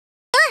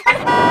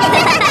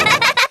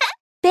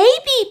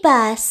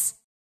bus.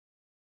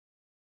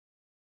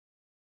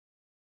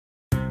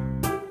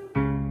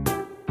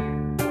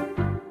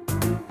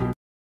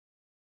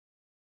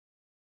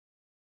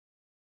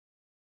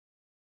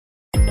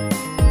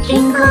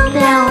 Jingle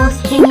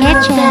bells, jingle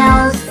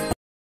bells.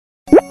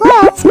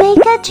 Let's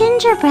make a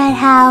gingerbread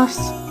house.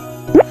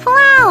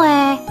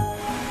 Flour,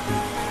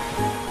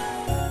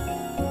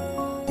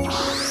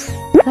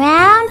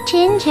 ground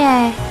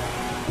ginger,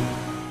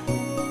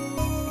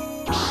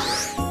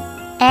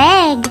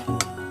 egg,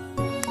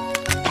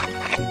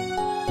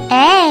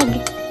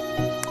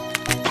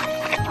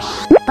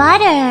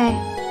 butter,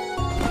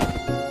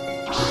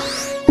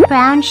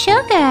 brown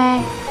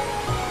sugar,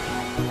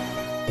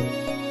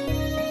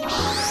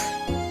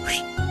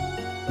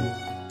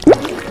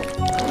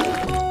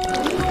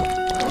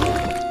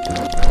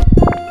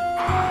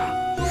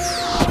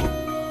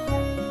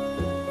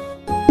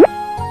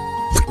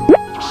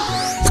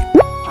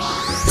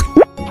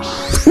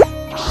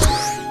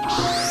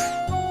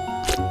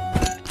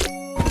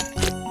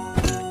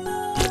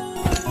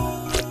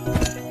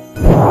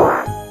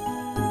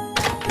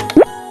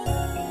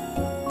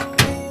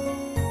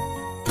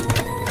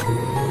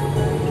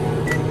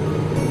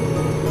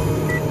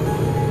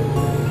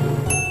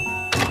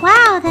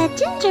 Wow, that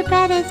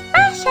gingerbread is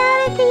fresh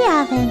out of the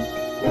oven.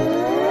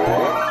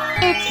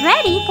 It's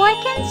ready for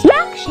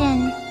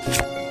construction.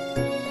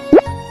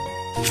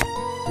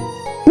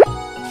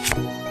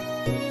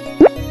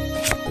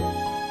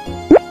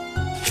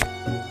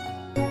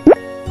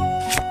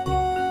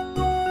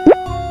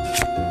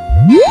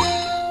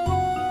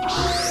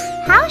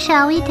 How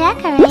shall we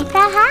decorate the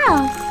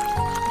house?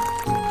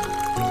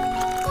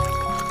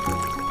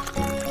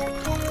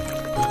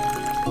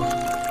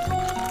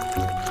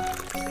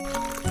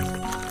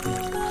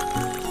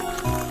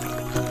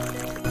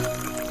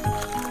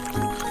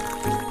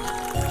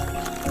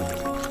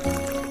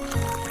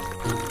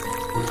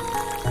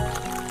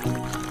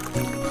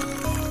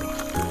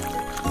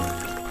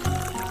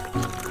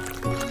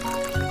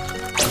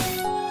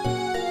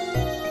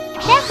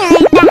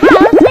 Decorate the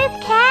house with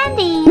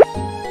candies.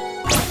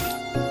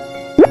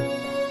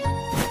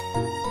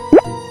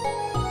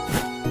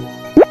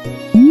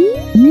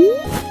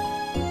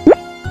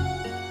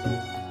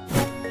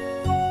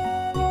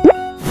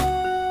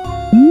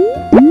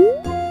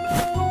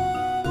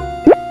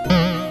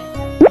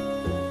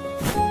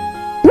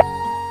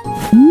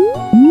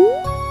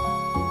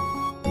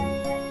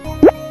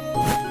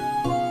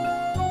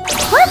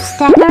 Let's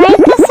decorate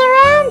the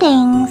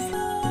surroundings.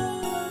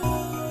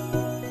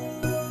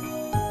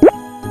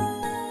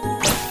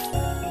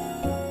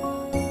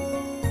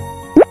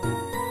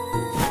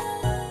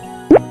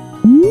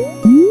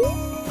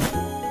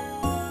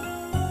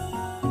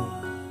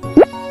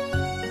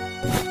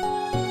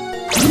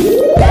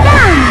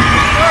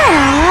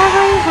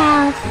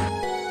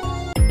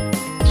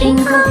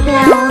 Jingle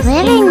bells,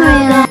 Living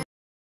room.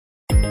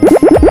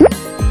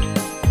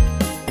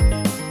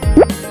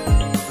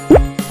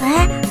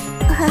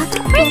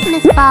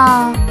 Christmas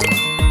ball.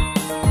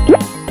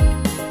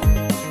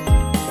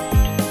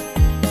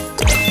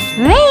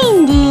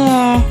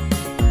 Reindeer.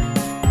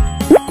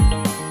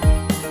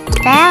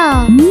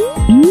 Bell.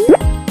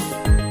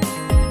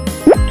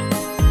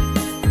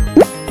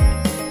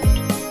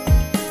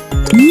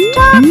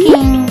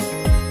 Stocking.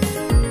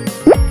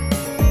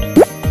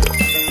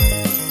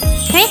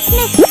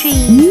 Christmas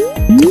tree.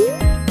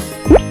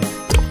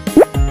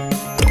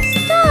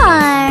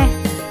 Star.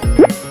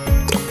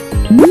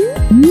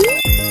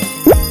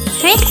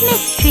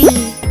 Christmas tree.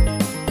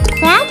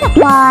 Santa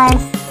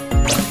Claus.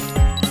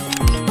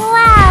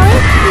 Wow,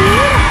 it's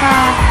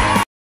beautiful.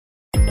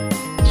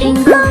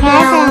 jingle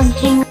bells, Present.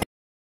 jingle.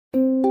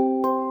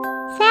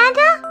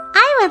 Santa,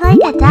 I would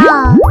like a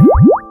doll.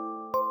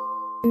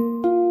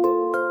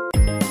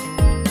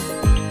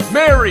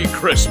 Merry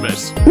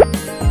Christmas!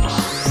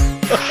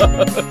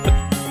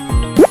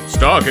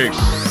 Stocking!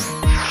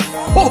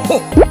 Ho ho!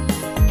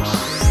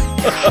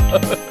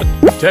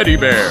 Teddy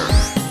bear!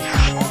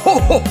 Ho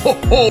ho ho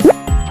ho!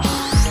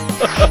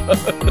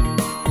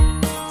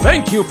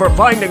 Thank you for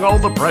finding all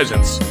the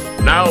presents.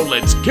 Now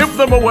let's give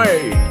them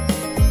away!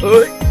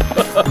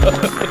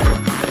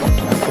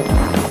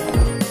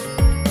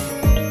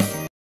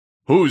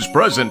 Whose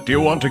present do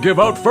you want to give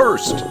out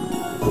first?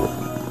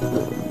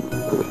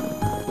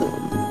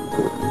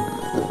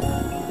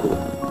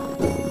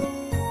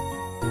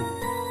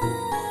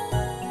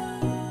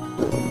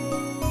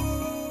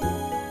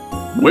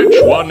 Which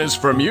one is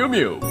from Mew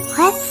Mew?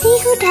 Let's see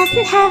who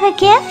doesn't have a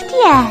gift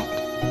yet.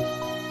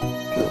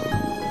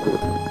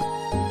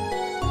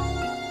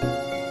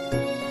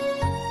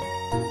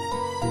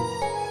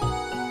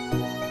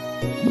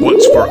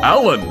 What's for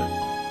Alan?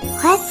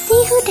 Let's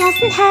see who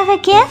doesn't have a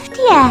gift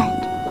yet.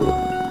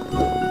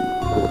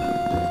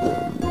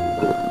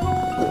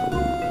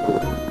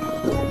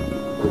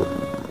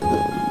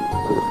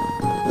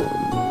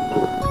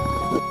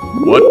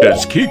 What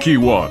does Kiki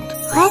want?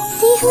 Let's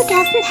see who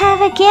doesn't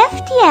have a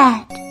gift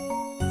yet.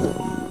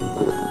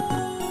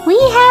 We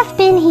have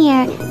been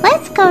here.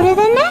 Let's go to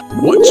the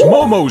next. What's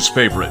Momo's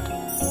favorite?